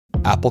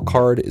Apple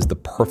Card is the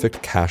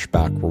perfect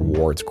cashback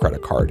rewards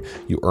credit card.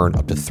 You earn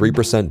up to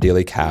 3%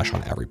 daily cash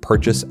on every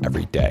purchase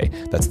every day.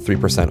 That's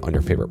 3% on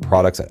your favorite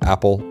products at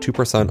Apple,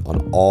 2%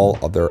 on all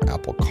other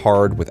Apple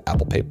Card with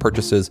Apple Pay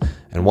purchases,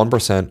 and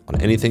 1%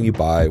 on anything you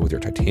buy with your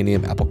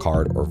titanium Apple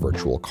Card or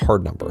virtual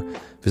card number.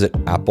 Visit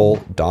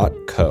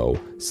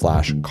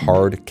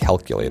apple.co/card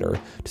calculator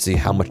to see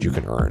how much you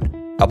can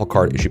earn. Apple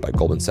Card issued by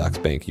Goldman Sachs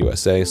Bank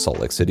USA, Salt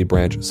Lake City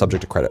branch, subject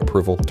to credit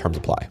approval. Terms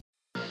apply.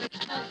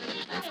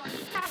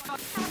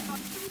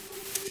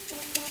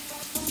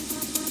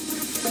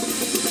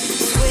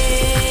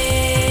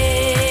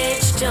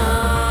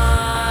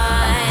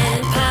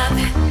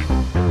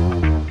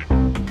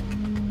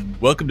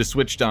 Welcome to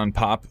Switched on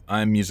Pop.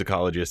 I'm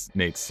musicologist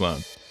Nate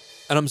Sloan.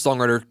 And I'm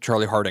songwriter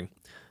Charlie Harding.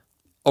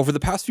 Over the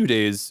past few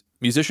days,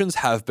 musicians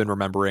have been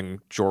remembering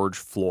George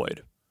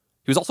Floyd.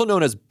 He was also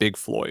known as Big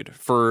Floyd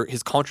for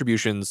his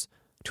contributions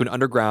to an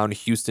underground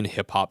Houston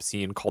hip-hop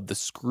scene called the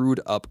Screwed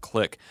Up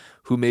Clique,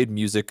 who made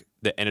music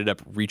that ended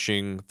up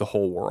reaching the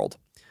whole world.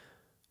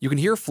 You can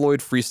hear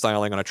Floyd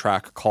freestyling on a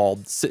track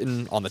called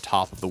Sittin' on the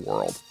Top of the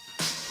World.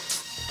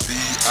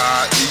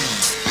 D.I.E.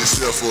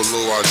 Except for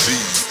low ID.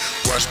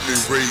 Watch me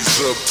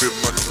raise up in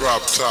my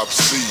drop top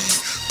C.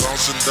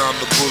 Bouncing down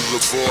the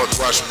boulevard,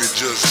 watch me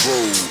just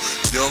roll.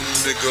 Young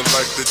nigga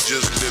like to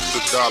just let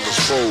the dollars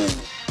fold.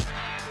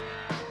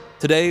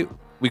 Today,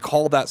 we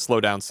call that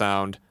slowdown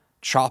sound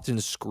chopped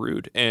and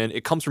screwed, and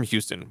it comes from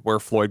Houston, where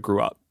Floyd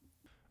grew up.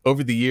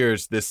 Over the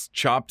years, this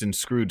chopped and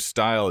screwed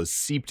style has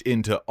seeped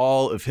into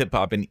all of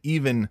hip-hop and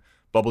even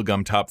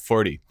Bubblegum Top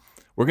 40.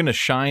 We're going to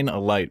shine a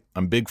light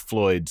on Big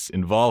Floyd's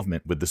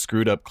involvement with the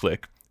Screwed Up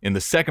Clique in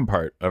the second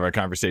part of our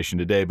conversation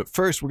today. But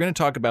first, we're going to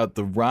talk about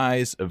the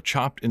rise of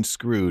chopped and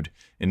screwed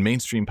in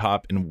mainstream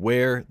pop and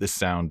where the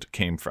sound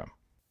came from.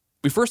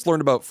 We first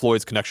learned about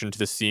Floyd's connection to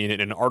the scene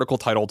in an article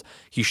titled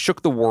 "He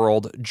Shook the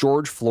World,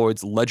 George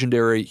Floyd's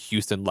Legendary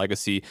Houston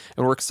Legacy,"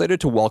 and we're excited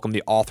to welcome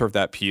the author of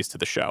that piece to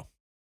the show.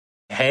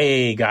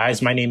 Hey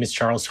guys, my name is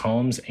Charles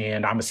Holmes,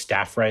 and I'm a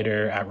staff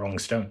writer at Rolling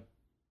Stone.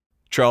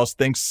 Charles,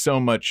 thanks so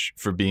much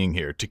for being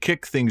here. To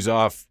kick things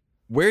off,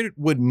 where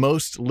would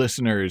most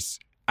listeners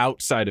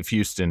outside of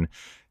Houston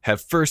have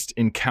first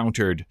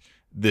encountered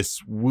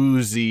this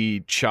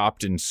woozy,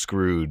 chopped and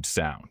screwed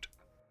sound?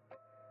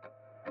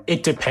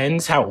 It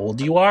depends how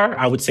old you are.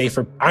 I would say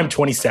I'm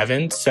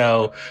 27,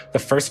 so the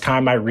first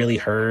time I really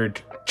heard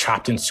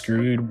chopped and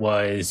screwed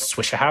was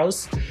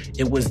Swishahouse.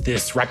 It was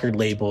this record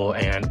label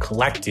and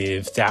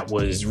collective that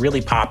was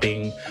really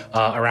popping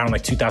around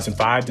like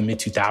 2005 to mid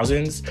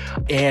 2000s.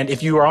 And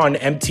if you were on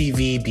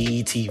MTV,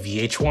 BET,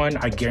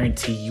 VH1, I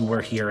guarantee you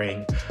were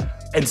hearing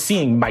and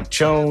seeing Mike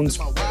Jones.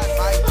 A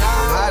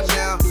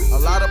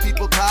lot of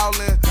people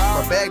calling,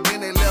 but back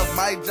then they left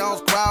Mike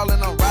Jones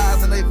crawling on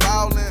rise and they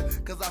falling.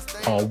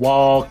 Paul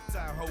Wall.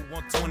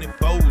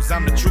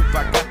 I'm the truth,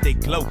 I got they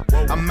glow.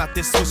 I'm out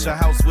there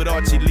Swishahouse with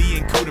Archie Lee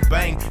and Coda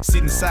Bang,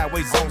 sitting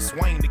sideways on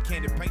Swain, the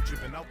candy paint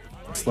dripping out.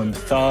 Slim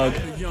Thug.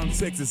 Young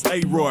Texas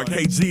A-Roy,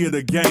 KG of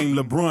the game,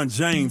 LeBron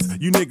James.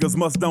 You niggas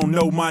must don't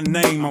know my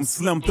name. I'm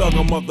Slim Thug, a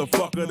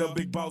motherfucker, the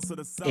big boss of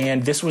the South.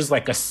 And this was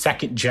like a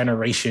second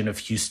generation of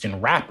Houston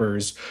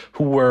rappers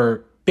who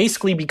were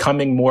basically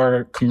becoming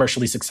more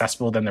commercially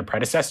successful than their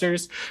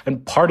predecessors.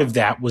 And part of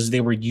that was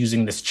they were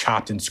using this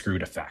chopped and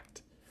screwed effect.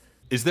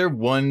 Is there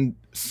one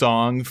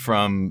song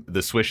from the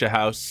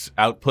Swishahouse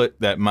output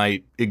that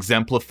might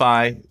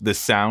exemplify this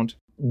sound?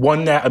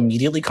 One that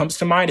immediately comes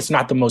to mind, it's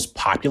not the most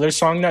popular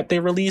song that they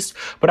released,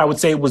 but I would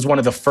say it was one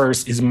of the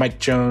first, is Mike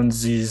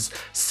Jones's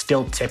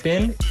Still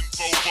Tippin'.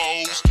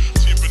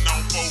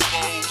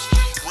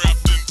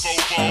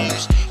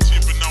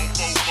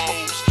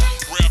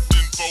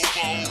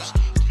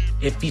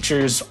 It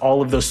features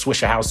all of those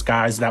Swishahouse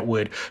guys that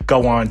would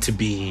go on to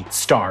be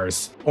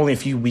stars only a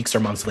few weeks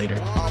or months later.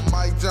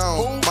 Mike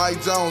Jones,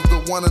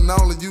 the one and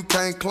only, you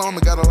can't clone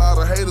me. Got a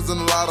lot of haters and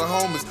a lot of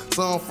homies,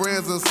 some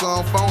friends and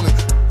some phony.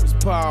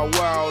 Power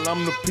World,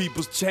 I'm the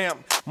people's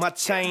champ. My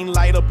chain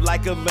light up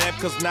like a lamp,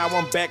 cause now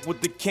I'm back with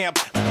the camp.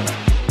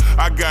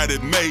 I got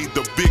it made,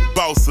 the big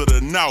boss of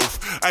the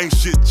North. Ain't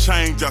shit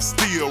changed, I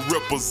still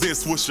represent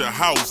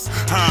Swishahouse.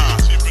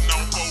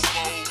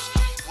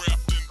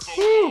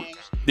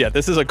 Yeah,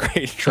 this is a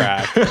great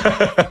track.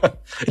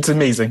 It's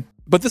amazing.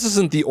 But this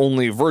isn't the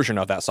only version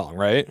of that song,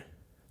 right?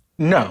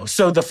 No.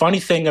 So the funny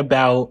thing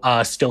about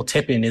Still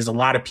Tippin' is a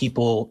lot of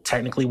people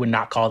technically would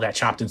not call that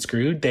chopped and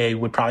screwed. They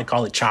would probably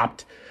call it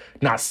chopped,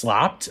 not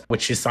slopped,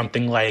 which is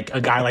something like a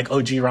guy like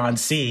OG Ron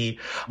C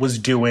was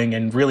doing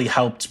and really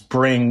helped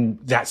bring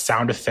that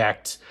sound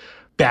effect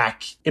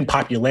back in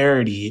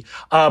popularity.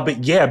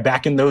 But yeah,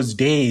 back in those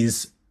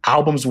days,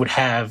 albums would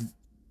have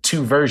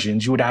two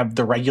versions. You would have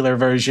the regular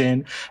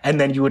version,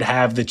 and then you would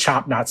have the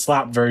chop not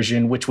slop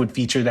version, which would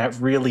feature that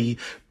really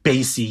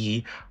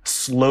bassy,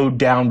 slowed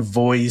down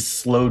voice,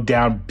 slowed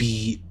down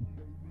beat,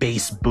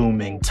 bass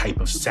booming type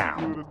of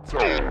sound.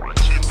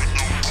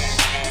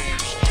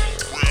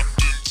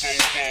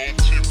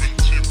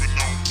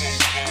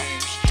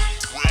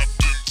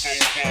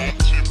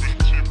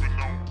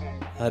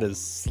 That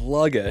is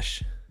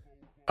sluggish.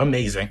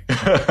 Amazing.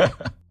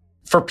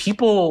 For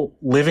people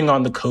living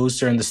on the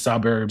coast or in the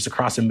suburbs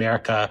across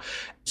America,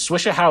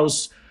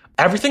 Swishahouse,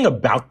 everything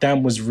about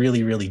them was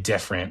really, really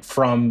different.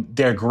 From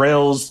their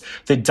grills,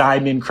 the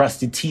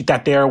diamond-crusted teeth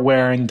that they're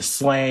wearing, the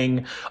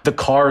slang, the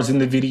cars in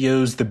the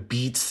videos, the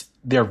beats,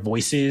 their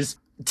voices.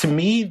 To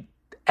me,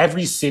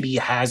 every city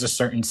has a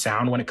certain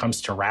sound when it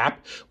comes to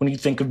rap. When you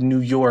think of New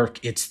York,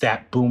 it's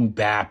that boom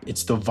bap,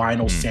 it's the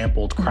vinyl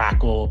sampled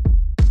crackle.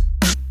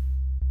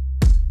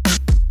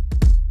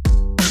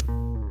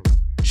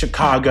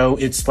 Chicago,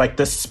 it's like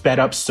the sped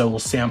up soul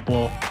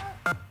sample.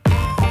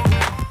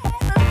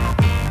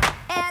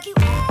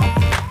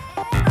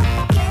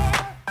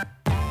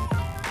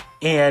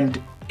 And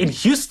in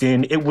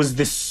Houston, it was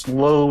this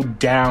slowed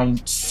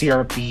down,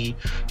 syrupy,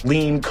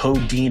 lean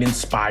codeine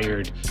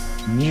inspired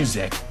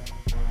music.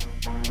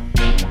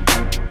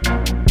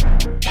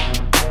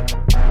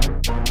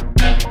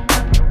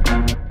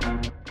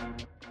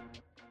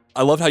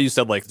 I loved how you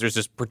said, like, there's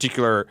this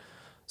particular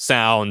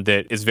sound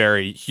that is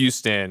very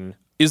Houston.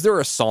 Is there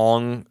a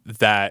song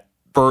that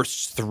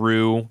bursts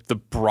through the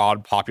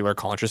broad popular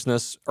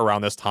consciousness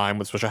around this time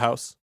with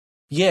Swishahouse?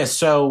 Yeah,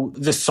 so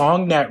the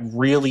song that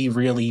really,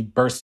 really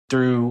burst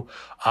through,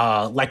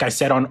 like I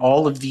said, on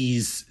all of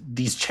these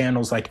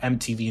channels like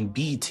MTV and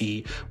BET,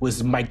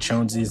 was Mike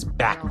Jones's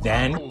Back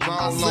Then. Back then,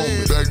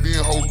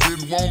 hoes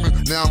didn't want me.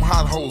 Now I'm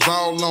hot hoes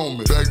all on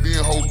me. Back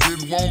then, hoes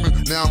didn't want me.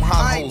 Now I'm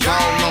hot hoes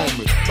all on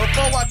me.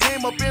 Before I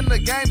came up in the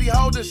game, these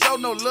hoes didn't show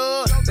no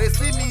love. They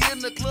see me in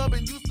the club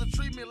and used to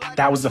treat me like...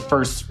 That was the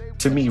first,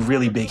 to me,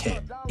 really big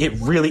hit. It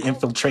really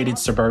infiltrated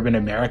suburban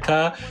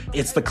America.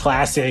 It's the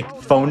classic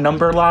phone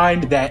number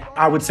line that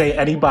I would say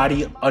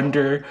anybody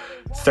under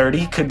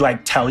 30 could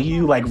like tell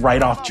you like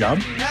right off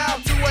jump. Now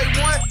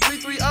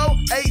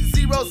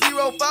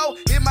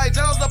 281-330-8004. Hit Mike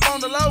Jones up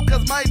on the low,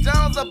 cause Mike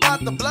Jones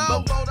about to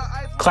blow.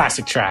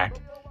 Classic track.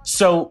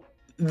 So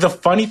the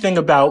funny thing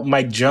about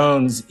Mike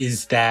Jones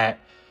is that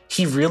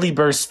he really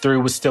burst through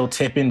with Still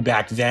Tippin'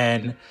 back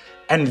then.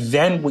 And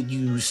then what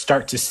you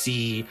start to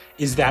see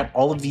is that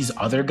all of these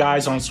other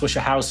guys on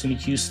Swishahouse in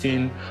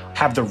Houston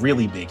have the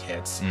really big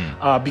hits.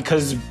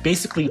 Because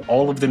basically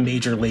all of the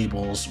major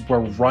labels were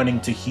running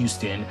to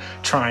Houston,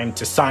 trying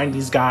to sign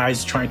these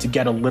guys, trying to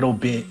get a little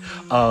bit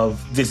of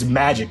this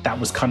magic that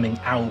was coming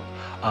out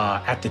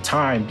at the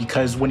time.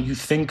 Because when you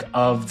think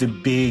of the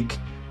big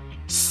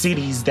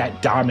cities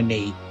that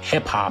dominate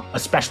hip hop,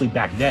 especially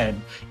back then,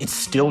 it's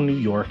still New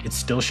York, it's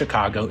still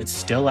Chicago, it's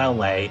still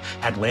LA,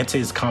 Atlanta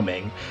is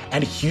coming,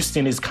 and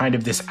Houston is kind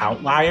of this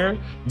outlier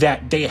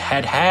that they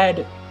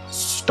had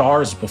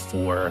stars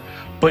before,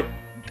 but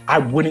I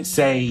wouldn't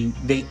say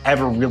they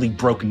ever really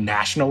broke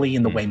nationally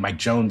in the way Mike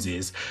Jones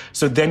is.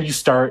 So then you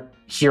start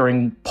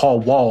hearing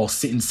Paul Wall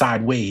sitting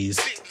sideways.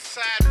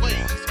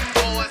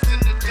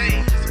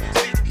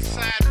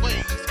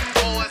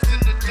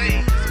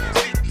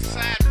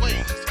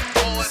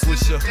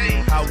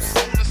 House.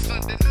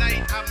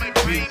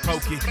 Big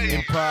Pokey,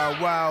 Empire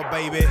Wild,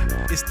 baby.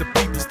 It's the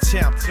people's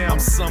champ. I'm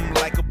something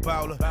like a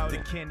bowler.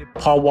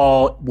 Paul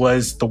Wall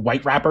was the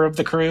white rapper of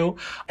the crew.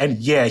 And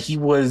yeah, he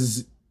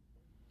was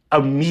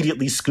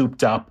immediately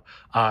scooped up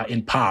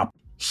in pop.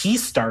 He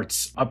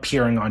starts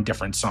appearing on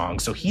different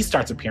songs. So he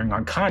starts appearing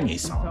on Kanye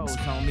songs.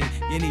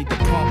 You need to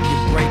pump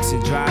your brakes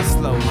and drive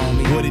slow,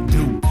 homie. What it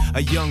do?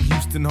 A young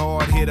Houston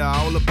hard hitter,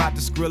 all about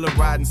the Skrilla,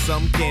 riding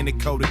some candy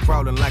coated,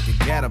 crawling like a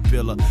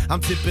caterpillar. I'm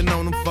tipping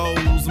on them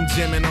foes, I'm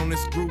jamming on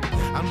this group.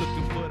 I'm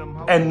looking for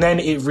them. And then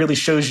it really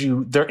shows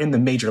you they're in the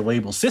major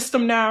label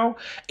system now.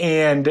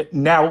 And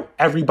now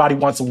everybody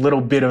wants a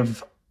little bit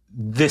of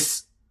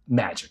this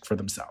magic for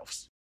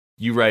themselves.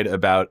 You write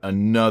about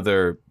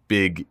another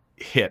big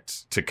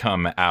hit to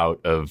come out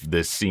of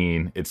this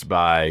scene. It's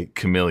by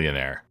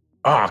Chamillionaire.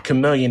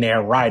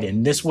 Chamillionaire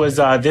riding. This was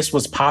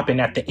popping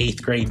at the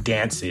 8th grade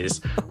dances.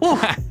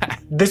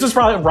 This was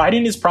probably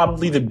riding is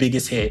probably the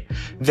biggest hit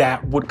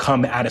that would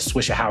come out of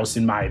Swishahouse,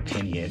 in my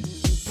opinion.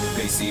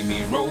 They see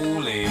me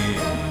rolling,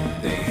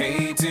 they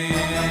hating,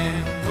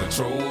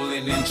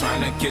 patrolling and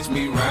trying to catch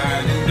me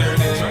riding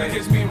dirty, trying to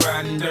catch me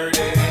riding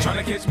dirty,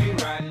 trying to catch me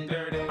riding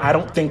dirty. I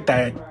don't think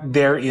that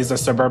there is a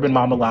suburban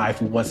mom alive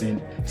who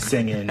wasn't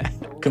singing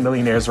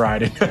Chamillionaire's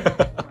riding.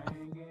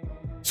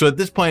 So at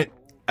this point,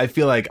 I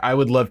feel like I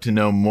would love to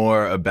know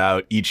more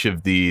about each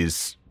of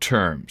these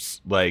terms,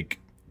 like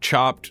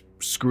chopped,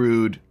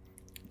 screwed,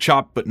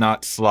 chopped but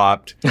not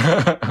slopped.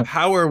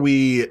 How are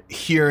we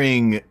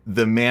hearing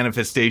the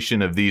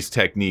manifestation of these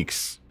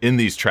techniques in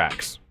these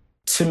tracks?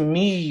 To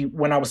me,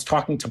 when I was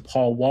talking to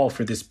Paul Wall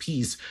for this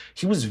piece,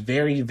 he was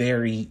very,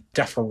 very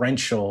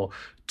deferential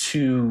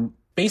to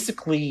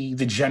basically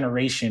the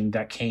generation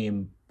that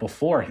came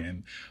before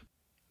him.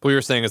 What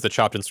you're saying is that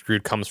Chopped and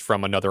Screwed comes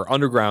from another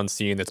underground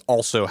scene that's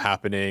also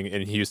happening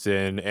in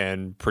Houston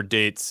and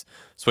predates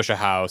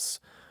Swishahouse.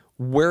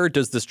 Where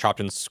does this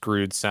Chopped and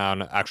Screwed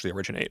sound actually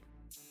originate?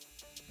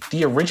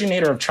 The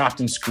originator of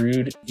Chopped and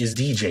Screwed is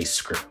DJ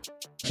Screw.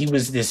 He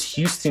was this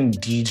Houston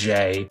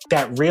DJ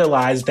that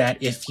realized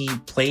that if he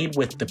played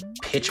with the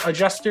pitch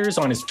adjusters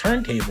on his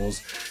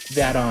turntables,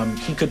 that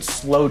he could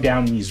slow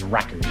down these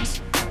records.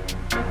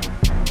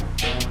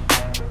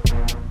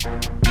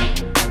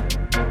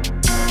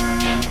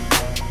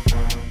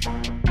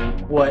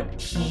 What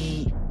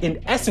he,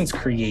 in essence,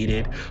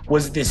 created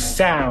was this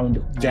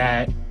sound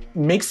that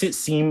makes it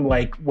seem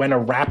like when a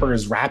rapper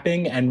is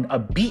rapping and a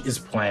beat is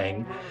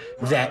playing,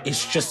 that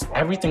it's just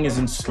everything is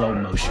in slow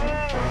motion.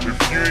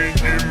 If you ain't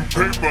getting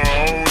paper,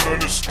 I don't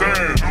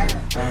understand.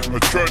 I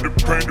tried to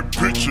paint a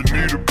picture,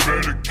 need a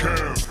better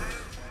cam.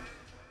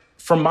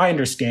 From my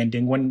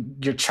understanding, when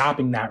you're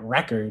chopping that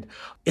record,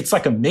 it's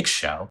like a mix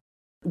show.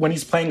 When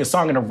he's playing a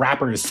song and a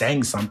rapper is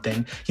saying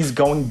something, he's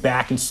going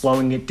back and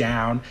slowing it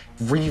down,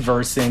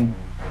 reversing.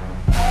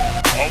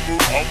 I'm a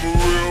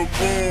real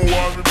fool,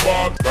 I'm in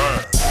my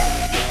bag.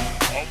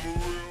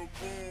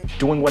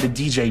 Doing what a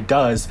DJ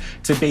does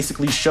to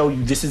basically show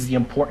you this is the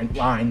important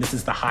line, this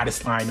is the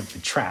hottest line of the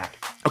track.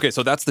 Okay,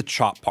 so that's the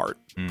chop part.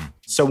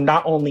 So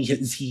not only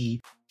is he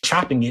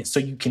chopping it so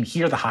you can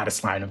hear the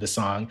hottest line of the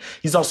song,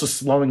 he's also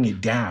slowing it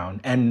down.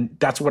 And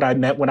that's what I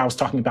meant when I was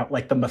talking about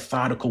like the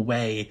methodical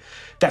way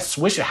that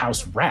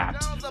Swishahouse rapped.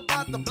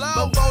 Before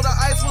the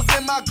ice was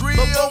in my grill,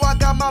 before I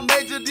got my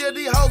major deal,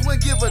 these hoes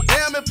wouldn't give a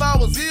damn if I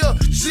was here.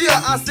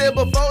 Yeah, I said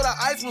before the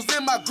ice was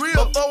in my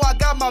grill, before I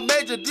got my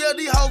major deal,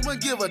 these hoes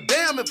wouldn't give a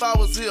damn if I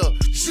was here.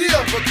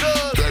 Yeah,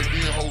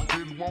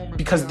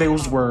 because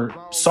those were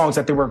songs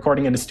that they were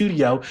recording in the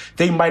studio,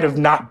 they might have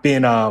not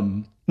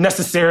been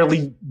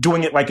necessarily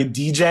doing it like a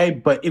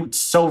DJ, but it's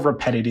so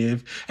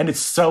repetitive and it's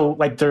so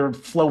like their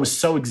flow is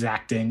so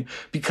exacting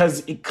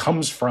because it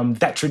comes from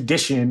that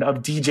tradition of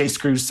DJ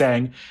Screw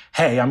saying,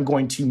 hey, I'm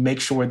going to make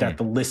sure that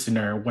the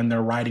listener, when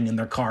they're riding in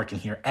their car, can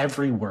hear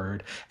every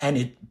word, and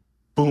it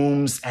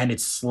booms and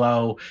it's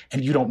slow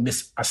and you don't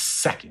miss a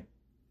second.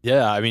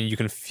 Yeah, I mean, you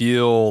can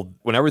feel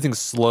when everything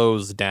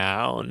slows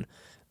down,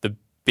 the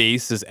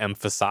bass is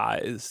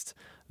emphasized.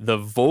 The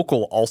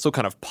vocal also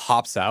kind of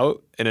pops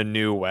out in a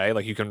new way.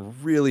 Like you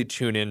can really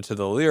tune into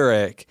the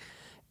lyric.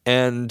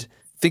 And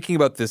thinking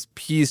about this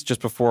piece just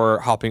before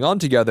hopping on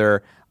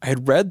together, I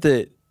had read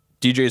that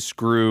DJ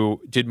Screw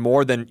did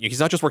more than, he's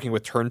not just working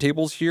with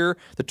turntables here.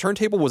 The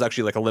turntable was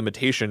actually like a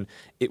limitation.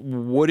 It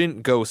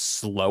wouldn't go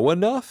slow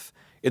enough.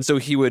 And so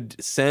he would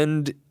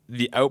send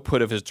the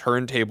output of his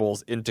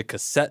turntables into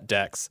cassette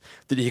decks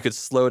that he could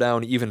slow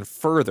down even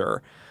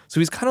further. So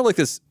he's kind of like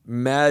this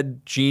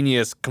mad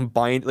genius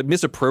combined, like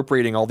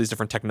misappropriating all these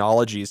different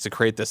technologies to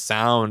create this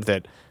sound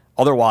that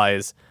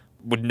otherwise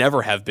would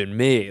never have been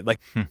made.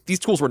 Like these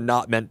tools were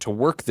not meant to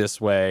work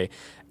this way.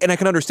 And I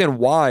can understand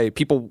why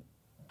people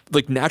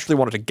like naturally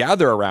wanted to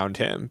gather around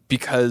him,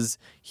 because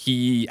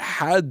he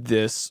had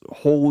this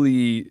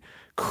wholly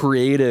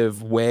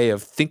creative way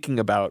of thinking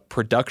about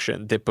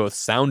production that both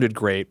sounded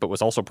great, but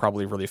was also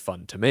probably really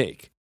fun to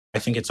make. I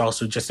think it's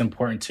also just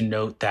important to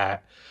note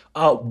that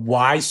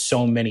why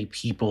so many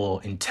people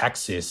in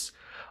Texas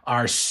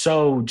are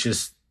so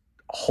just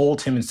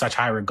hold him in such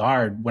high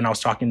regard. When I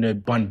was talking to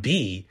Bun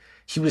B,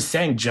 he was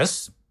saying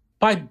just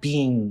by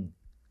being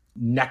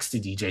next to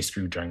DJ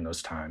Screw during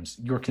those times,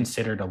 you're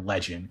considered a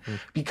legend.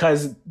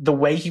 Because the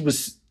way he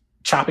was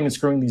chopping and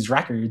screwing these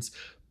records,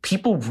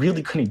 people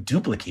really couldn't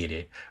duplicate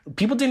it.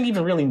 People didn't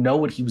even really know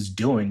what he was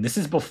doing. This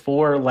is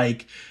before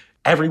like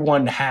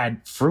everyone had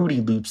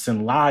Fruity Loops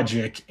and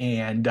Logic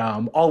and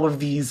all of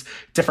these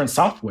different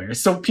softwares.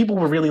 So people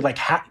were really like,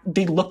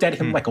 they looked at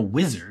him like a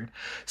wizard.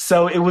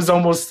 So it was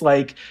almost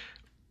like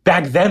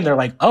back then they're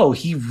like, oh,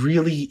 he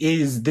really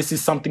is, this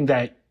is something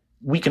that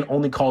we can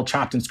only call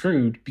chopped and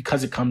screwed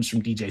because it comes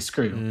from DJ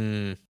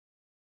Screw.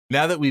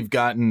 Now that we've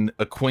gotten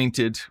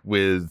acquainted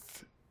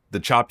with the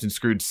chopped and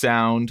screwed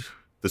sound,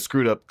 the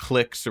screwed up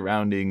click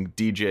surrounding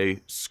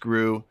DJ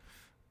Screw,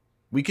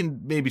 we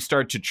can maybe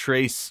start to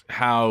trace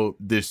how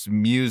this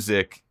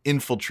music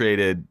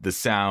infiltrated the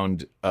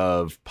sound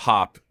of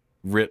pop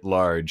writ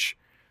large.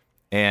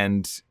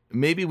 And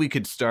maybe we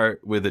could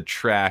start with a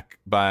track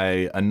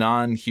by a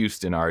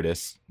non-Houston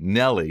artist,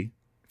 Nelly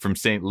from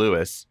St.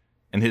 Louis,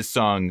 and his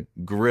song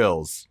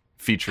Grills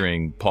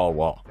featuring Paul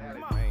Wall.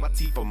 My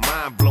teeth are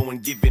mind blowing,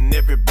 giving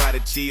everybody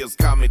chills.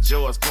 Call me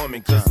George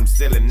Foreman, cause I'm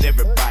selling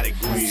everybody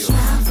grills.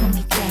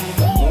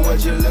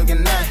 What you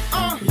looking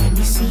at? Let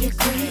me see your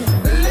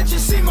grill. Let you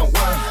see my work.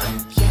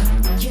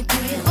 Yeah, your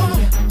grill.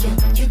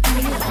 Your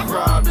grill.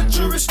 Rob the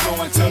jewelry store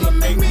and tell her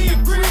make me a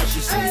grill. She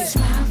says,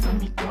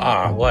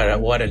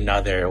 what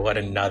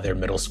another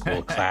middle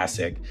school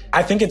classic.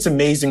 I think it's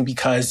amazing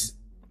because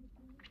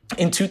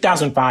in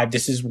 2005,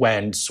 this is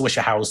when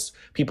Swishahouse,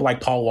 people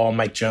like Paul Wall,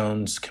 Mike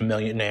Jones,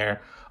 Chamillionaire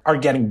are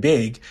getting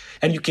big.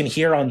 And you can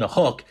hear on the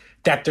hook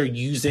that they're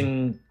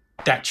using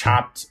that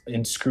chopped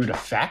and screwed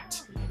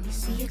effect.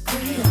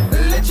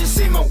 Let you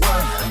see my work.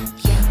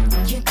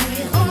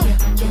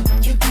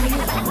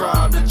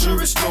 Rob the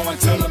jewelry store and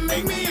tell her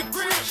make me a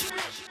grill.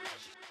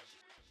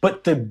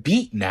 But the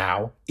beat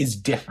now is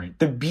different.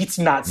 The beat's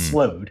not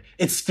slowed.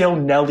 It's still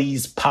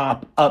Nelly's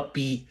pop,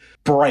 upbeat,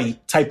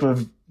 bright type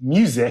of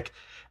music.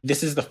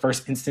 This is the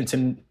first instance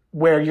in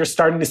where you're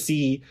starting to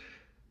see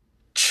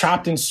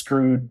Chopped and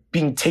Screwed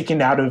being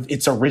taken out of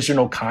its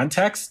original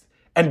context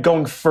and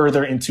going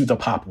further into the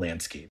pop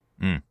landscape.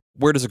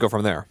 Where does it go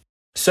from there?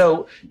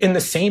 So in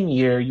the same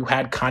year, you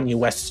had Kanye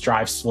West's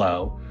Drive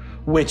Slow,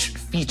 which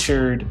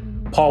featured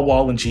Paul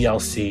Wall and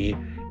GLC.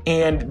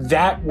 And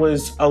that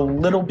was a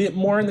little bit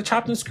more in the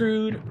Chopped and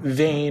Screwed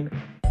vein.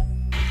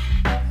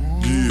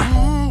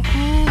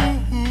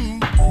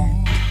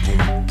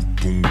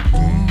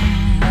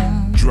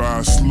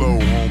 Drive slow,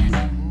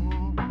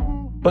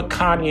 homie. But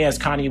Kanye, as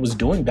Kanye was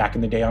doing back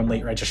in the day on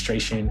Late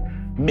Registration,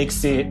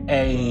 makes it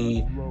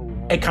a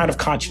kind of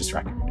conscious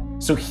record.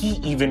 So he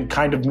even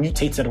kind of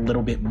mutates it a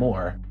little bit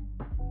more.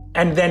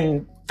 And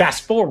then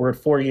fast forward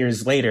 4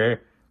 years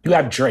later, you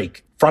have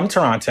Drake from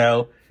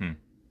Toronto.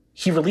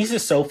 He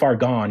releases So Far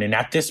Gone. And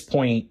at this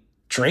point,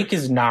 Drake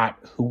is not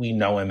who we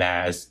know him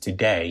as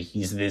today.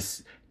 He's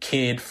this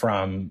kid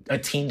from a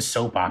teen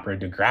soap opera,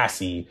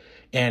 Degrassi.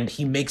 And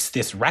he makes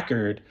this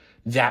record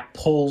that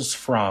pulls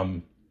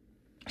from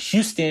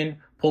Houston,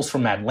 pulls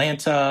from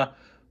Atlanta,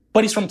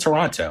 but he's from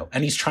Toronto.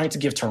 And he's trying to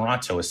give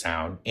Toronto a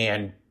sound.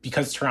 And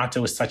because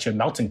Toronto is such a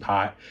melting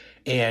pot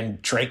and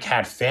Drake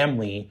had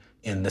family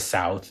in the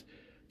South,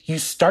 you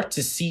start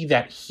to see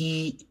that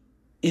he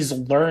is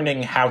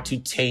learning how to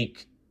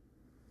take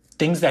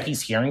things that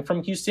he's hearing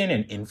from Houston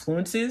and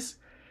influences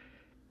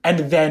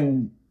and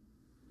then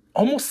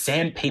almost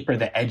sandpaper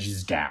the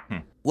edges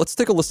down. Let's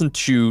take a listen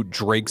to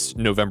Drake's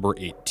November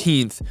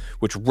 18th,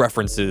 which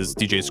references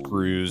DJ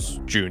Screw's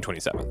June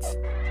 27th.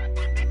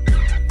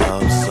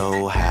 I'm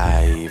so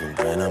high even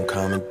when I'm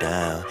coming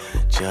down.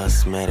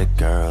 Just met a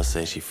girl,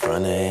 say she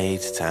from the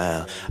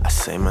H-Town. I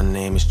say my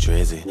name is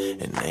Drizzy,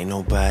 and ain't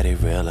nobody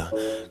realer.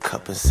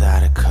 Cup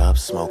inside a cup,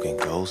 smoking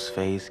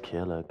Ghostface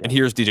Killer. And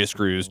here's DJ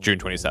Screw's June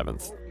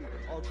 27th.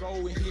 Go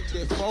and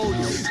hit that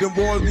 40. Them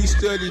boys be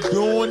steady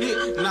doing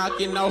it,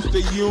 knocking off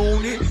the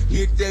unit.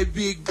 Hit that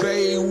big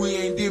bay, we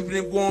ain't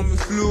different warm and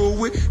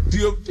fluid.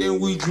 Dipped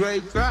and we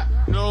draped out.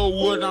 Know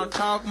what I'm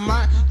talking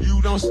about. You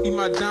don't see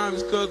my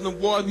diamonds cause them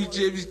boys be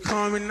just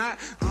coming out.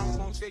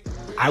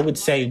 I would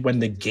say when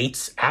the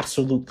gates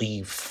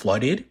absolutely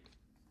flooded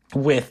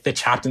with the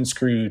Chopped and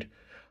Screwed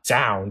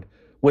sound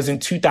was in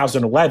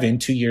 2011,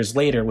 2 years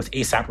later, with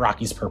A$AP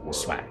Rocky's Purple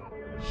Swag.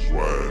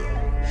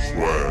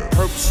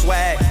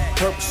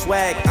 Purple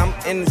swag, I'm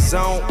in the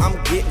zone,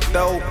 I'm getting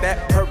dough.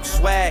 That purple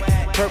swag,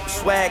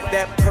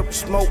 that purple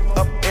smoke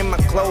up in my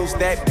clothes,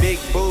 that big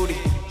booty,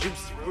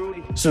 juicy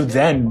booty. So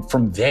then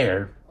from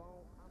there,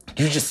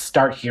 you just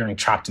start hearing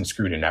Chopped and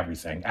Screwed and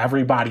everything.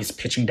 Everybody's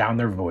pitching down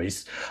their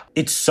voice.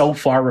 It's so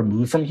far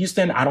removed from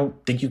Houston, I don't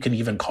think you can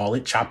even call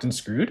it Chopped and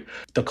Screwed.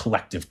 The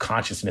collective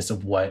consciousness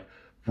of what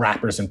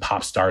rappers and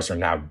pop stars are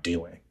now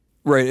doing.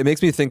 Right. It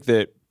makes me think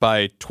that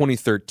by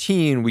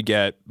 2013, we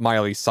get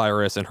Miley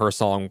Cyrus and her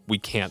song, We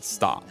Can't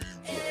Stop.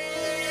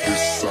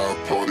 It's our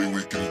party,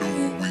 we can do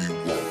what we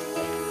want.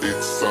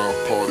 It's our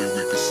party,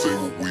 we can say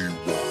what we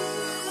want.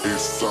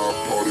 It's our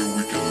party,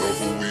 we can love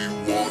what we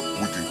want.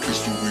 We can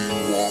kiss what we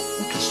want.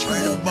 We can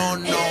swing what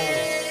we want.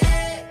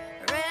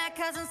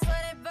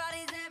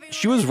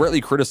 She was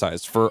rightly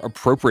criticized for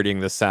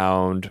appropriating the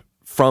sound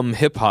from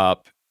hip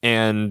hop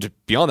and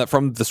beyond that,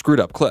 from the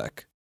Screwed Up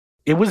clique.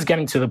 It was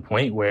getting to the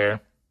point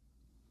where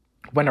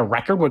when a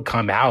record would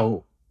come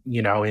out,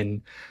 you know,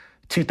 in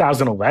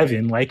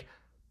 2011, like,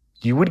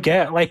 you would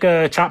get like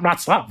a Chop Not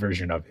Slop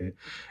version of it.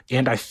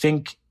 And I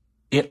think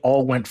it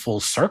all went full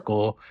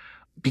circle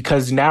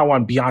because now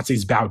on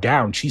Beyonce's Bow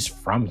Down, she's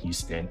from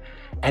Houston.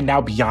 And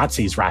now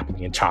Beyonce's rapping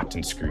in Chopped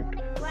and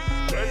Screwed.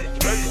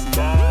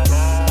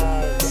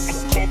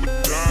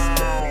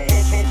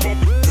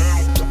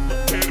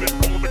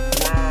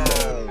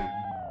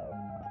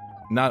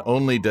 Not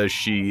only does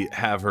she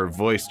have her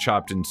voice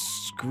chopped and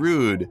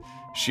screwed,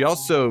 she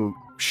also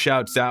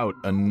shouts out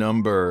a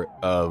number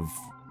of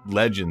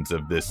legends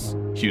of this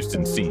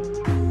Houston scene.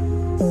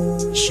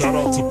 Shout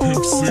out to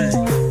Pimp C.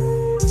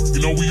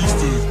 You know, we used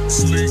to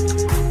sneak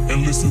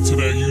and listen to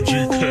that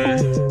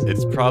UGK.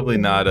 It's probably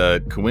not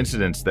a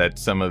coincidence that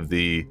some of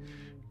the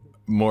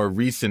more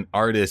recent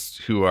artists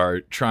who are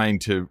trying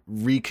to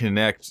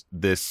reconnect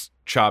this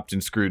chopped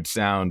and screwed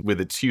sound with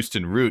its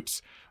Houston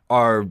roots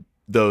are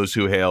those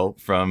who hail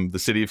from the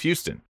city of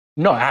Houston.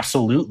 No,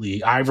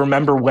 absolutely. I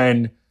remember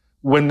when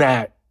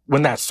that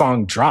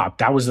song dropped,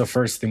 that was the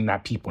first thing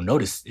that people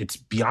noticed. It's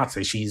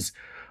Beyonce. She's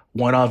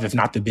one of, if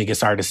not the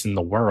biggest artist in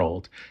the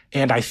world.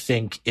 And I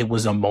think it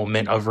was a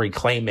moment of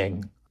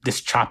reclaiming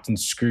this Chopped and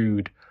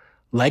Screwed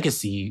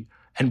legacy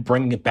and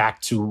bringing it back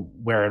to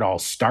where it all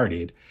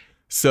started.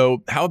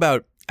 So how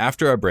about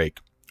after our break,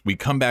 we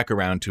come back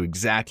around to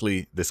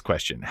exactly this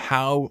question.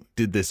 How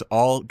did this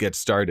all get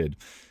started?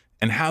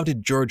 And how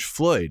did George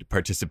Floyd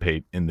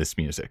participate in this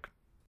music?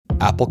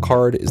 Apple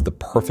Card is the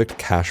perfect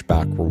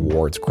cashback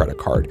rewards credit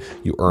card.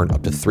 You earn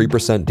up to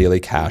 3% daily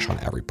cash on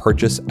every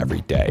purchase every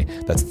day.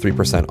 That's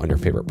 3% on your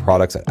favorite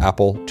products at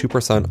Apple,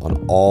 2%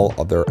 on all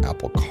other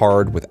Apple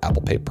Card with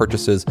Apple Pay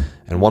purchases,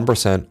 and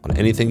 1% on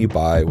anything you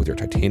buy with your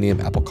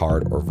titanium Apple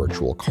Card or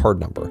virtual card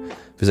number.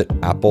 Visit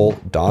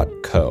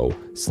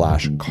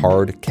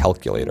apple.co/card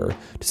calculator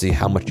to see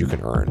how much you can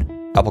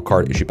earn. Apple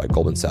Card issued by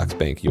Goldman Sachs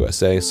Bank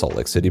USA, Salt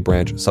Lake City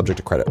branch, subject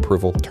to credit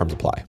approval. Terms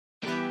apply.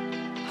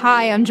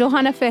 Hi, I'm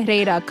Johanna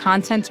Ferreira,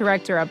 content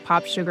director at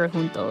Pop Sugar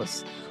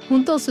Juntos.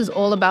 Juntos is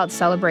all about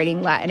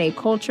celebrating Latinx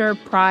culture,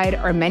 pride,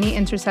 our many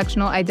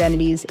intersectional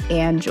identities,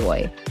 and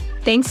joy.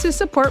 Thanks to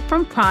support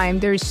from Prime,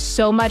 there's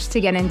so much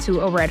to get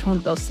into over at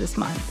Juntos this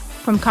month.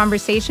 From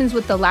conversations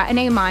with the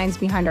Latinx minds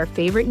behind our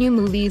favorite new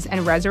movies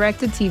and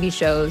resurrected TV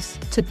shows,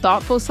 to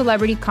thoughtful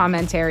celebrity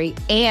commentary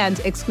and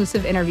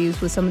exclusive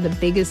interviews with some of the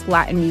biggest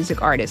Latin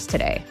music artists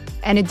today.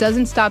 And it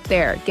doesn't stop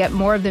there. Get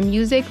more of the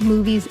music,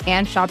 movies,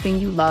 and shopping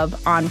you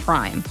love on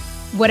Prime.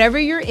 Whatever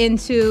you're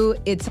into,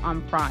 it's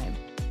on Prime.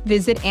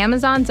 Visit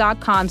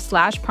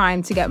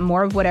Amazon.com/Prime to get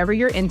more of whatever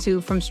you're into,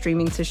 from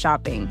streaming to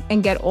shopping.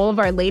 And get all of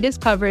our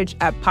latest coverage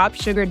at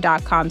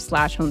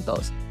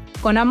popsugar.com/juntos.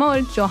 Con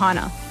amor,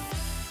 Johanna.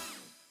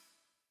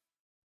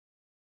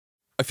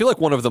 I feel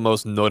like one of the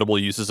most notable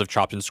uses of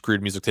chopped and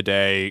screwed music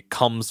today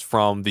comes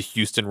from the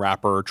Houston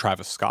rapper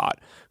Travis Scott,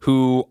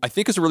 who I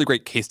think is a really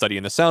great case study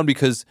in the sound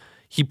because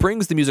he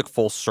brings the music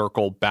full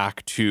circle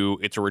back to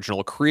its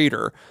original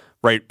creator.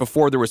 Right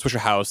before there was Swisha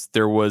House,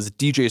 there was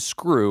DJ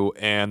Screw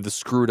and the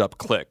Screwed Up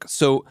Click.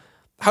 So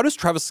how does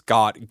Travis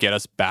Scott get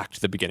us back to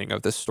the beginning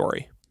of this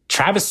story?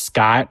 Travis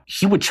Scott,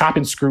 he would chop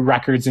and screw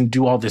records and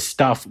do all this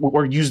stuff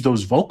or use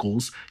those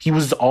vocals. He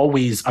was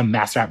always a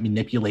master at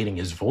manipulating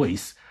his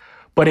voice.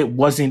 But it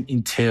wasn't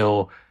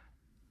until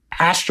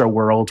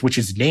Astroworld, which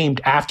is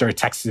named after a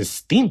Texas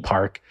theme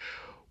park,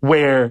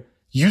 where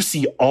you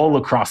see all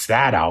across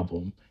that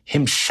album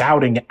him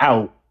shouting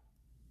out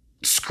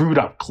Screwed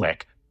Up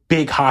Click.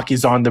 Big Hawk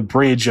is on the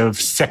bridge of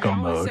sicko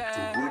mode.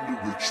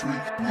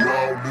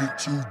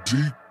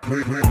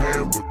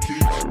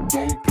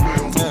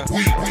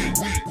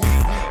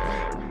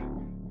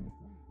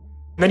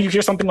 Then you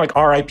hear something like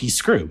R.I.P.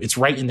 Screw. It's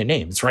right in the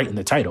name. It's right in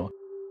the title.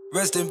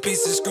 Rest in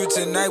peace and Screw,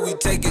 tonight we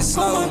take it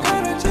slow. Oh my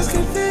God, I just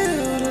can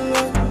feel the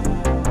love.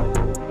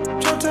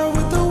 Dropped out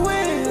with the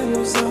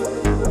windows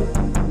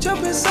up.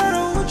 Jump inside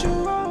on what you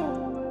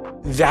roll.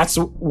 That's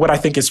what I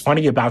think is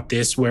funny about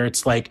this, where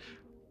it's like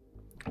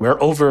we're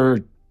over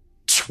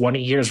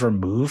 20 years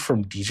removed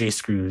from DJ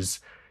Screw's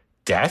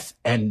death,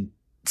 and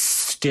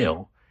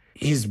still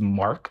his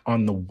mark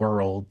on the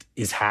world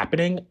is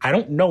happening. I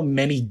don't know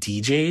many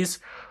DJs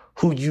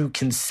who you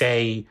can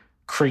say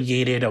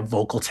created a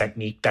vocal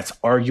technique that's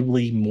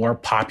arguably more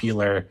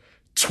popular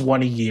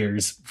 20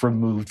 years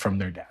removed from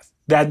their death.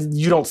 That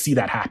you don't see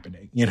that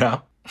happening, you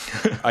know?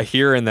 I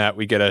hear in that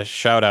we get a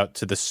shout out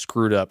to the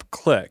Screwed Up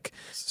Click.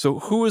 So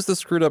who is the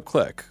Screwed Up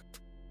Click?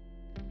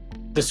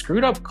 The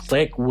Screwed Up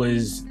Click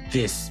was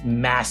this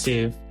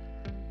massive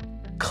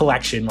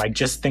collection. Like,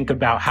 just think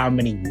about how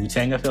many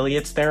Wu-Tang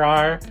affiliates there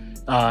are.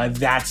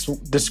 That's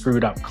the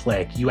Screwed Up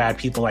Click. You had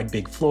people like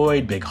Big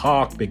Floyd, Big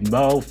Hawk, Big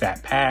Mo,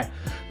 Fat Pat,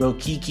 Lil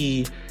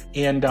Kiki,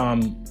 and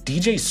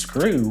DJ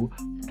Screw.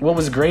 What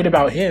was great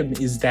about him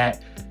is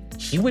that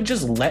he would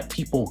just let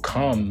people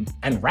come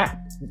and rap.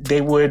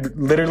 They would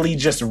literally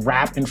just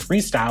rap and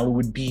freestyle. It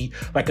would be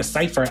like a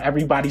cypher.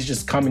 Everybody's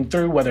just coming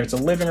through, whether it's a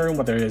living room,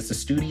 whether it's a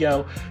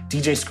studio.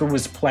 DJ Screw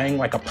was playing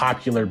like a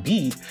popular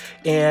beat,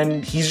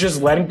 and he's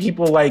just letting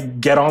people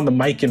like get on the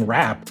mic and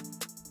rap.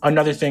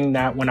 Another thing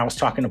that when I was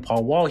talking to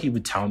Paul Wall, he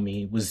would tell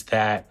me was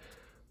that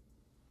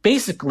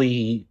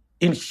basically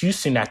in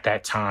Houston at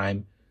that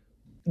time,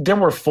 there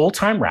were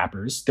full-time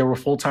rappers. There were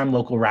full-time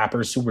local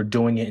rappers who were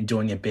doing it and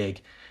doing it big.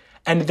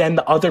 And then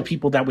the other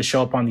people that would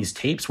show up on these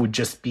tapes would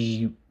just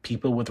be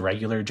people with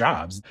regular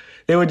jobs.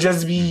 They would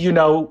just be, you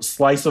know,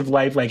 slice of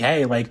life, like,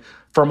 hey, like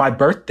for my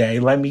birthday,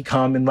 let me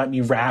come and let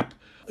me rap,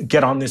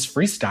 get on this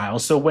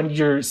freestyle. So when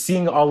you're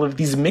seeing all of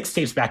these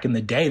mixtapes back in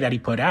the day that he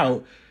put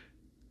out,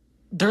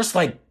 there's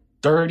like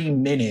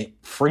 30-minute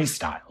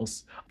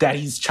freestyles that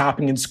he's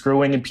chopping and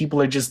screwing, and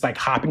people are just like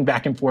hopping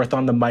back and forth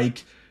on the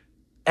mic.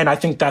 And I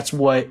think that's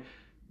what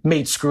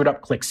made Screwed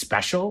Up Click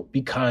special,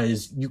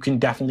 because you can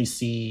definitely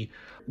see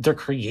they're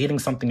creating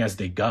something as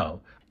they go.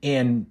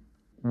 And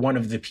one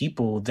of the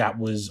people that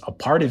was a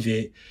part of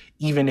it,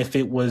 even if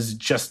it was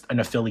just an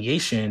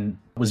affiliation,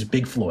 was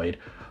Big Floyd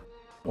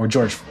or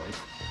George Floyd.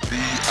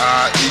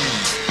 B.I.E.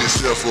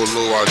 except for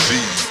low I.D.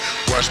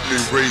 Watch me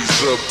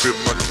raise up in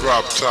my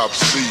drop top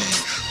C.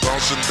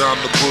 Bouncing down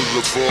the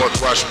boulevard,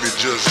 watch me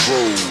just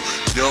roll.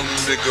 Young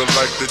nigga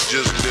like to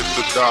just let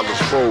the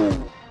dollars fold.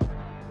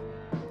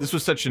 This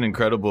was such an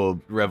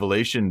incredible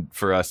revelation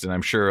for us, and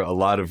I'm sure a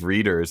lot of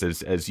readers,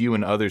 as you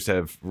and others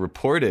have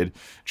reported.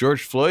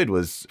 George Floyd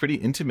was pretty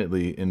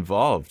intimately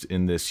involved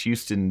in this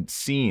Houston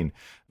scene.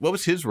 What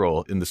was his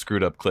role in the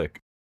Screwed Up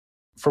Click?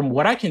 From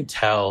what I can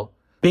tell,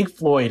 Big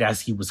Floyd,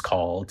 as he was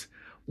called,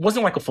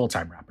 wasn't like a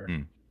full-time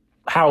rapper.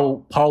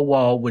 how Paul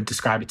Wall would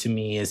describe it to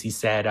me is he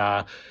said,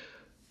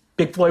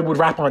 Big Floyd would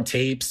rap on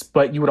tapes,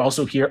 but you would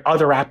also hear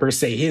other rappers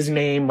say his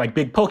name, like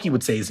Big Pokey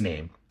would say his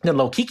name, then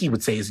Lil Kiki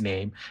would say his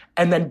name,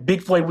 and then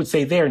Big Floyd would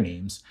say their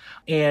names.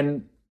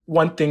 And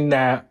one thing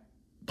that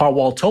Paul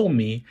Wall told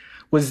me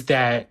was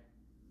that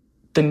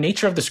the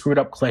nature of the Screwed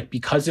Up Clique,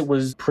 because it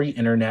was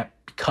pre-internet,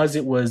 because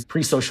it was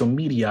pre-social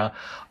media,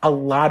 a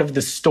lot of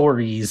the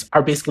stories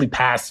are basically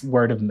passed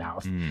word of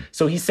mouth.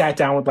 So he sat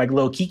down with like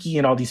Lil Kiki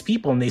and all these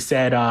people, and they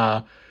said,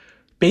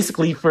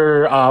 basically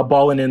for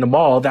Ballin' in the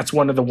Mall, that's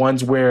one of the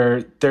ones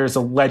where there's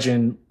a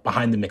legend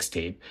behind the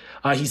mixtape.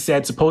 He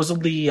said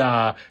supposedly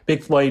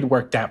Big Floyd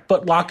worked at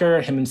Foot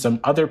Locker, him and some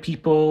other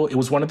people. It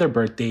was one of their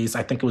birthdays.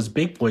 I think it was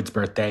Big Floyd's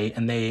birthday.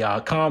 And they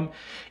come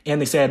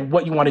and they said,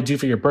 what you want to do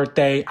for your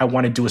birthday? I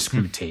want to do a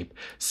screw tape.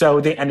 So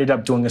they ended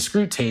up doing a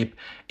screw tape.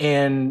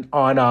 And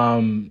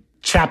on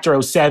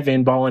Chapter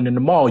 07, Ballin' in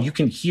the Mall, you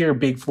can hear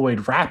Big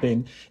Floyd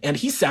rapping, and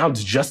he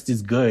sounds just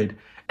as good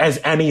as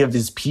any of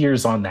his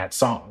peers on that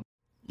song.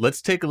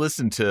 Let's take a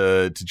listen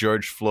to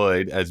George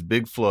Floyd as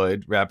Big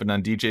Floyd rapping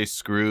on DJ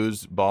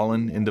Screw's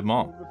Ballin' in the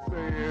Mall.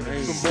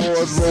 Some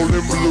boys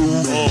rolling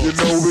blue. You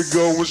know we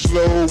going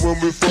slow when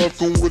we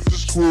fucking with the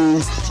screw.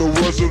 So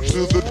what's up to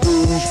the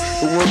dudes?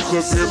 And what's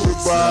up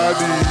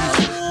everybody?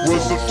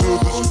 What's up to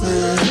the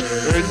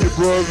screw? And your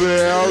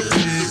brother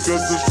Aldi.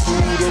 Cause the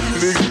screwed up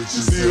niggas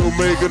still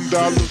making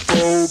dollars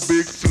for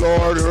Big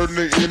Floyd. Hurting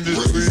the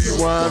industry.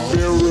 Wine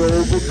barrel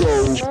over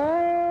gold.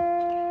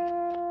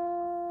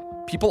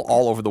 People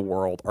all over the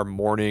world are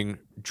mourning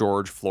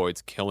George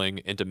Floyd's killing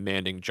and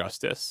demanding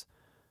justice.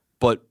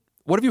 But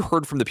what have you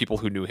heard from the people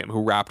who knew him,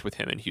 who rapped with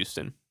him in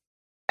Houston?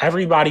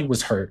 Everybody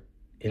was hurt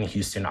in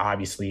Houston,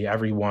 obviously.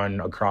 Everyone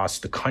across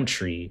the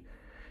country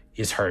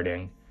is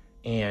hurting.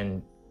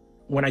 And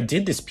when I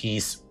did this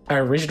piece, I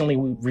originally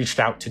reached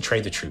out to Trey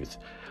the Truth.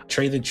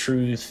 Trey the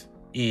Truth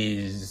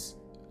is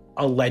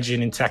a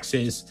legend in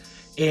Texas.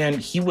 And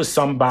he was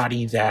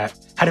somebody that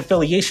had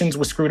affiliations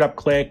with Screwed Up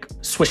Clique,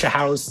 Swisha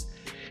House.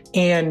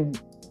 And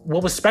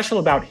what was special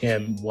about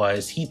him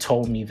was he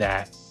told me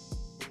that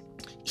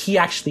he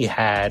actually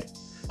had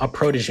a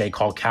protege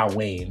called Cal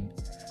Wayne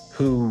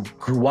who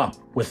grew up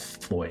with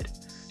Floyd.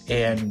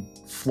 And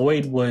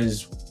Floyd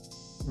was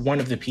one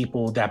of the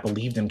people that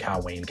believed in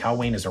Cal Wayne. Cal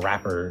Wayne is a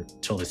rapper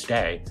till this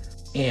day.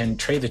 And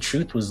Trey the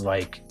Truth was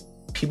like,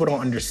 people don't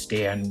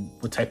understand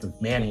what type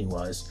of man he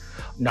was,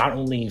 not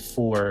only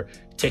for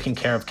taking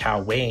care of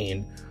Cal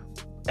Wayne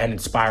and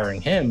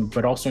inspiring him,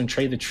 but also in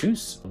Trey the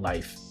Truth's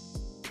life.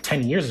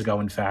 10 years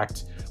ago, in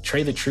fact,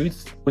 Trey the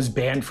Truth was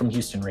banned from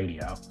Houston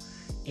radio.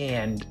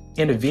 And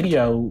in a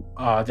video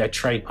that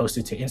Trey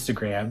posted to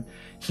Instagram,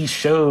 he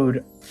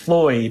showed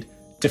Floyd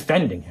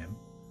defending him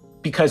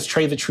because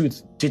Trey the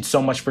Truth did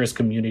so much for his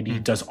community,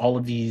 does all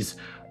of these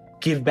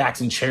give backs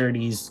and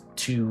charities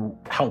to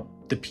help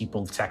the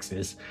people of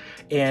Texas.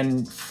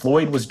 And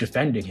Floyd was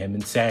defending him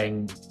and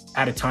saying,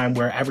 at a time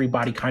where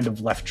everybody kind of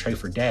left Trey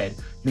for dead,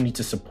 you need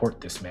to support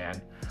this man.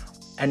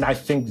 And I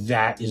think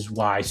that is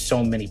why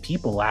so many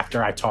people,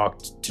 after I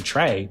talked to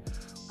Trey,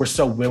 were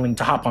so willing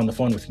to hop on the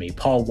phone with me.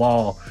 Paul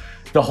Wall,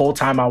 the whole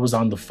time I was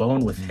on the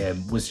phone with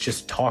him, was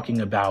just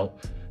talking about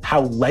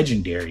how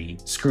legendary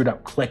Screwed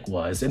Up Clique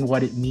was and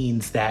what it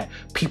means that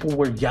people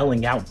were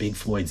yelling out Big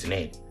Floyd's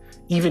name.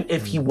 Even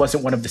if he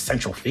wasn't one of the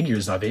central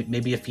figures of it,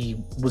 maybe if he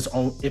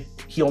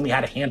only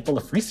had a handful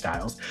of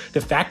freestyles, the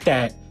fact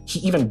that he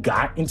even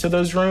got into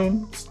those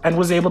rooms and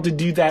was able to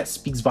do that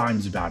speaks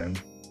volumes about him.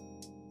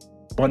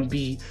 Bun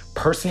B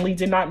personally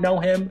did not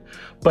know him,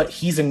 but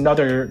he's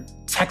another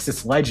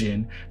Texas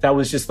legend that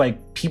was just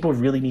like, people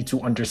really need to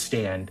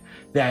understand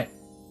that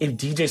if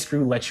DJ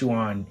Screw lets you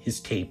on his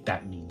tape,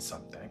 that means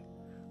something.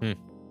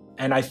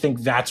 And I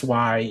think that's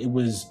why it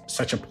was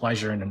such a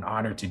pleasure and an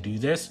honor to do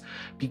this,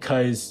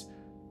 because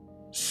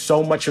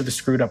so much of the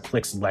Screwed Up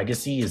Clique's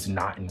legacy is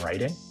not in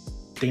writing.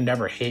 They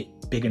never hit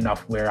big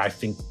enough where I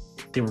think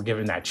they were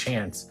given that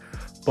chance.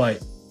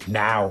 But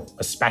now,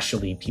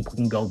 especially, people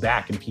can go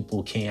back and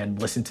people can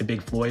listen to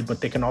Big Floyd, but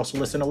they can also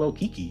listen to Lil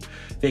Kiki.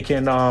 They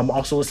can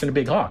also listen to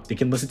Big Hawk. They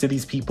can listen to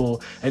these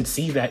people and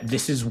see that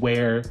this is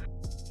where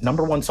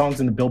 #1 songs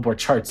in the Billboard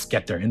charts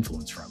get their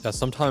influence from. That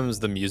sometimes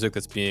the music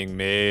that's being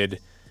made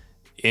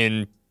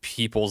in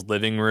people's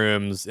living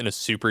rooms in a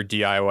super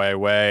DIY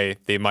way,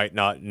 they might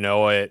not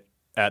know it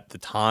at the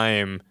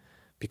time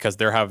because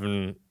they're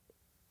having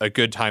a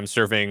good time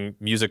serving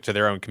music to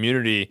their own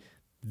community.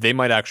 They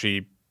might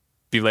actually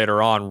be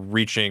later on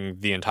reaching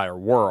the entire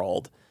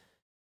world.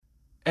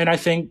 And I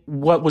think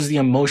what was the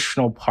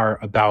emotional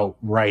part about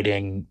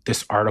writing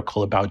this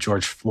article about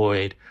George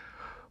Floyd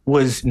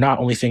was not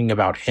only thinking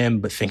about him,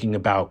 but thinking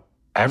about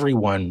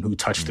everyone who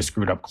touched the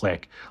Screwed Up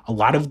Clique. A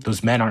lot of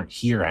those men aren't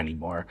here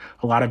anymore.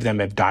 A lot of them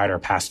have died or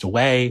passed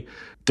away.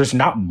 There's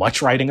not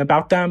much writing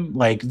about them.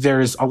 Like,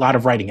 there's a lot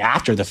of writing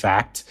after the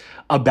fact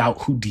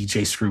about who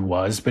DJ Screw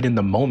was, but in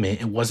the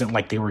moment, it wasn't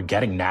like they were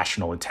getting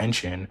national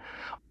attention.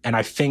 And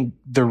I think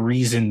the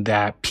reason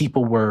that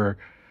people were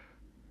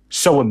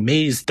so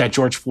amazed that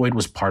George Floyd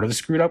was part of the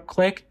Screwed Up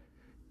Clique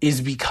is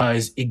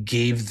because it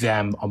gave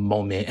them a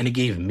moment, and it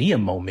gave me a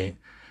moment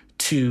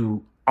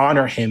to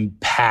honor him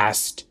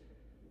past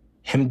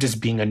him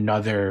just being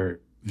another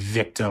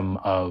victim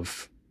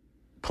of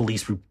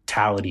police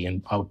brutality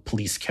and of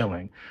police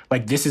killing.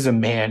 Like, this is a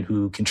man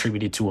who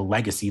contributed to a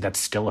legacy that's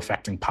still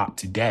affecting pop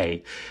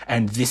today.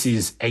 And this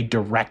is a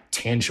direct,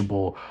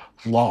 tangible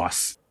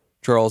loss.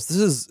 Charles, this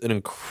is an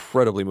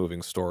incredibly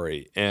moving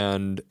story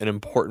and an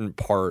important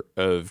part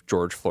of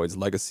George Floyd's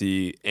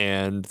legacy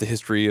and the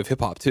history of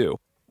hip hop too.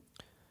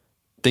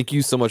 Thank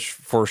you so much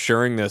for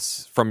sharing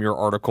this from your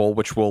article,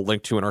 which we'll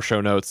link to in our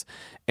show notes.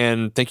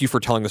 And thank you for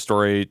telling the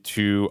story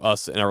to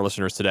us and our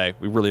listeners today.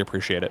 We really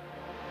appreciate it.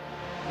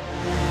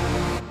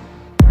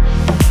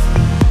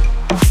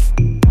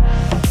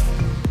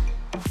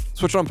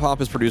 Switch on Pop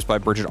is produced by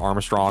Bridget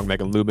Armstrong,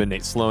 Megan Lubin,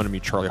 Nate Sloan, and me,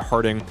 Charlie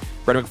Harding.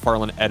 Brett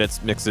McFarlane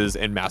edits, mixes,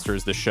 and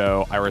masters the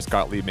show. Iris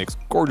Gottlieb makes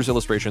gorgeous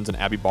illustrations, and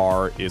Abby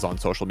Barr is on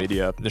social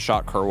media.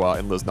 Nishat Kurwa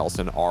and Liz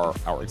Nelson are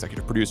our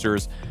executive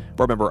producers.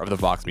 We're a member of the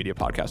Vox Media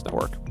Podcast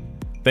Network.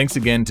 Thanks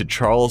again to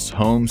Charles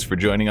Holmes for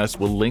joining us.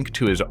 We'll link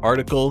to his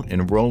article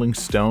in Rolling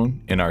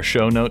Stone in our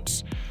show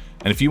notes.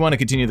 And if you want to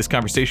continue this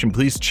conversation,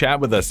 please chat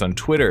with us on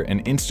Twitter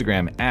and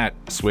Instagram at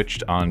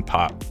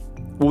SwitchedOnPop.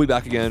 We'll be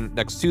back again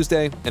next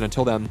Tuesday, and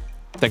until then,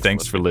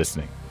 thanks for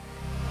listening.